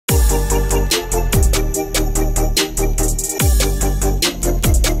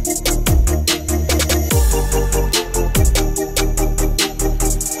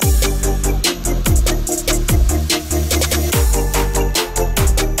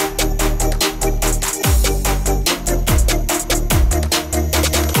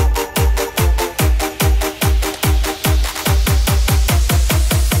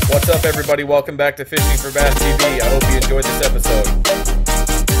everybody? Welcome back to Fishing for Bass TV. I hope you enjoyed this episode.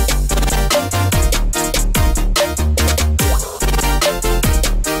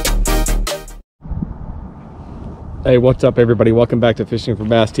 Hey, what's up everybody? Welcome back to Fishing for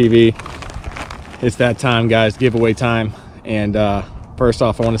Bass TV. It's that time, guys, giveaway time. And first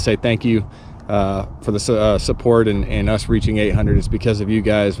off, I want to say thank you for the support and us reaching 800. It's because of you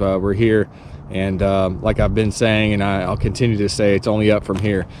guys. We're here, and like I've been saying, and I'll continue to say, it's only up from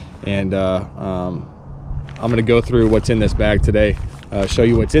here. And I'm going to go through what's in this bag today, show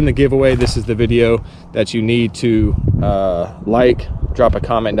you what's in the giveaway. This is the video that you need to like, drop a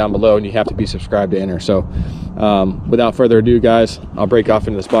comment down below, and you have to be subscribed to enter. So without further ado, guys, I'll break off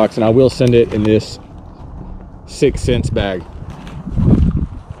into this box, and I will send it in this 6 cents bag.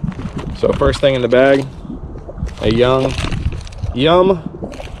 So first thing in the bag, a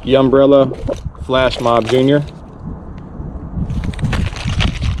Yumbrella Flash Mob Junior,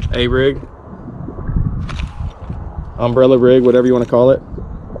 a rig, umbrella rig, whatever you want to call it.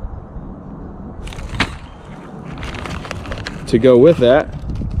 To go with that,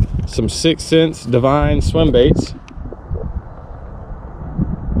 some 6 cents Divine swim baits.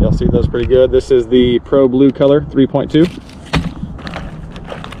 Y'all see those pretty good. This is the Pro Blue color 3.2.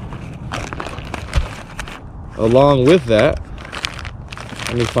 Along with that,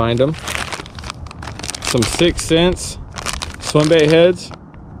 let me find them, some 6 cents swim bait heads.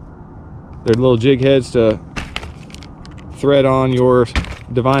 They're little jig heads to thread on your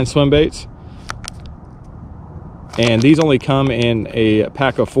Divine swim baits. And these only come in a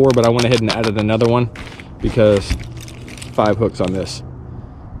pack of 4, but I went ahead and added another one because 5 hooks on this.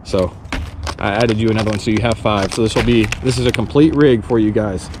 So I added you another one, so you have 5. So this is a complete rig for you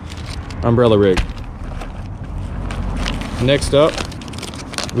guys. Umbrella rig. Next up,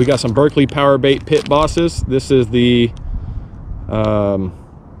 we got some Berkley Power Bait Pit Bosses. This is the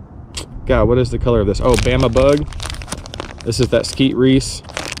God, what is the color of this? Oh, Bama Bug. This is that Skeet Reese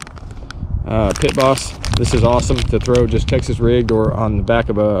Pit Boss. This is awesome to throw just Texas rigged or on the back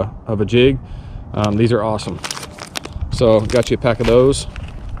of a jig. These are awesome. So got you a pack of those.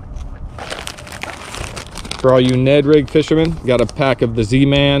 For all you Ned rig fishermen, got a pack of the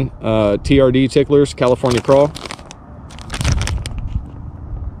Z-Man TRD Ticklers California Crawl.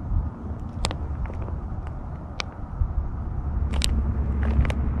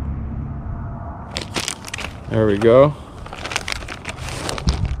 There we go.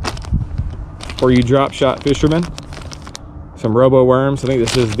 For you drop shot fishermen, some Robo Worms. I think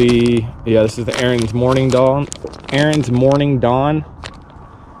this is the Aaron's Morning Dawn. Aaron's Morning Dawn.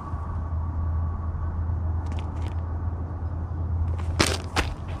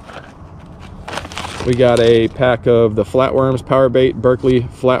 We got a pack of the Flatworms Power Bait Berkley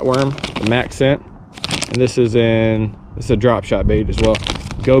Flatworm, the Max Scent, and this is a drop shot bait as well.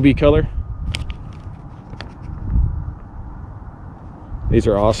 Goby color. These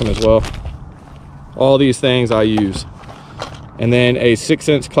are awesome as well. All these things I use. And then a 6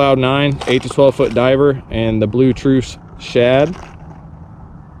 cents Cloud 9 8 to 12 foot diver and the Blue Truce Shad.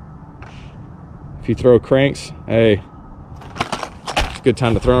 If you throw cranks, hey, it's a good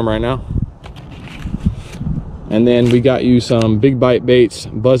time to throw them right now. And then we got you some Big Bite Baits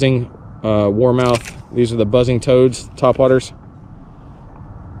Buzzing Warmouth. These are the Buzzing Toads topwaters.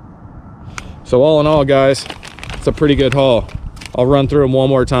 So all in all, guys, it's a pretty good haul. I'll run through them one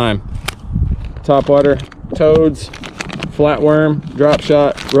more time. Topwater, Toads, Flatworm, Drop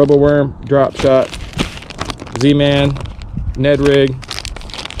Shot, Robo Worm, Drop Shot, Z-Man, Ned rig,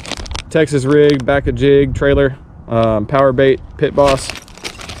 Texas rig, back of jig, trailer, Power Bait, Pit Boss.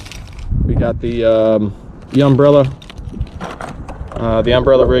 We got the Umbrella, the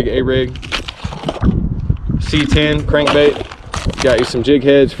Umbrella rig, A rig, C10 crankbait. Got you some jig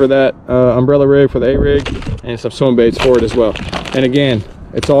heads for that umbrella rig, for the A rig, and some swim baits for it as well. And again,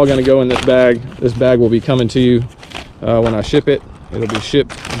 it's all going to go in this bag. This bag will be coming to you when I ship it. It'll be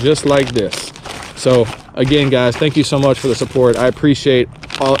shipped just like this. So again, guys, thank you so much for the support. I appreciate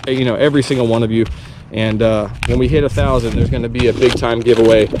all, every single one of you. And when we hit 1,000, there's going to be a big time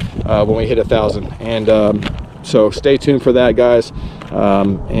giveaway when we hit 1,000. And so stay tuned for that, guys.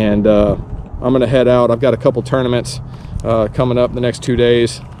 I'm going to head out. I've got a couple tournaments coming up the next 2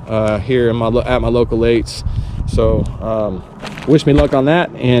 days here at my local lakes. So wish me luck on that,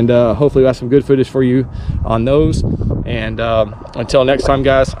 and hopefully we'll have some good footage for you on those. And until next time,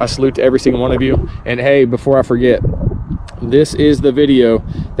 guys, I salute to every single one of you. And hey, before I forget, this is the video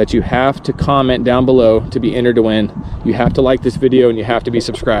that you have to comment down below to be entered to win. You have to like this video and you have to be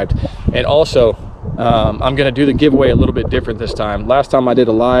subscribed. And also, I'm going to do the giveaway a little bit different this time. Last time I did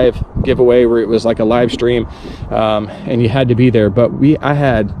a live giveaway where it was like a live stream and you had to be there, but I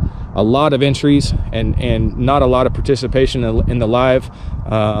had a lot of entries and not a lot of participation in the live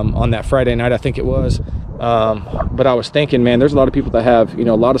on that Friday night, I think it was. But I was thinking, man, there's a lot of people that have, you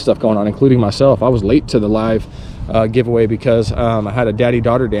know, a lot of stuff going on, including myself. I was late to the live giveaway because I had a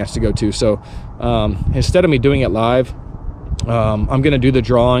daddy-daughter dance to go to. So instead of me doing it live, I'm gonna do the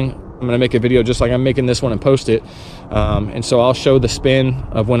drawing. I'm gonna make a video just like I'm making this one and post it. And so I'll show the spin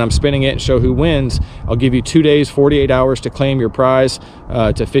of when I'm spinning it and show who wins. I'll give you 2 days, 48 hours to claim your prize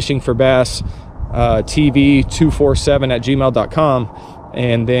to Fishing for Bass TV247@gmail.com.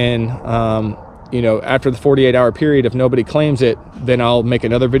 And then you know, after the 48-hour period, if nobody claims it, then I'll make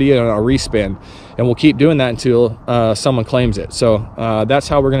another video and I'll respin, and we'll keep doing that until someone claims it. So that's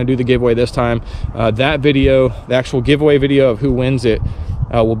how we're going to do the giveaway this time. That video, the actual giveaway video of who wins it,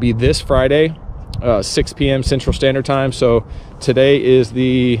 will be this Friday, 6 p.m. Central Standard Time. So today is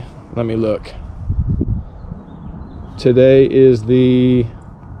the, let me look. Today is the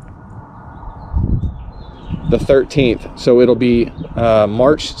 13th, so it'll be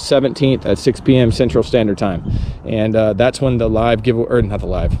March 17th at 6 p.m. Central Standard Time, and that's when the live giveaway, or not the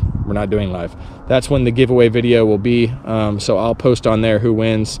live, we're not doing live, that's when the giveaway video will be. So I'll post on there who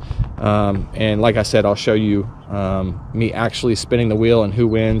wins, and like I said, I'll show you me actually spinning the wheel and who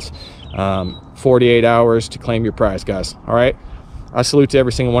wins. 48 hours to claim your prize, guys. All right, I salute to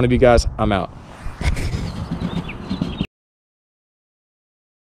every single one of you guys. I'm out.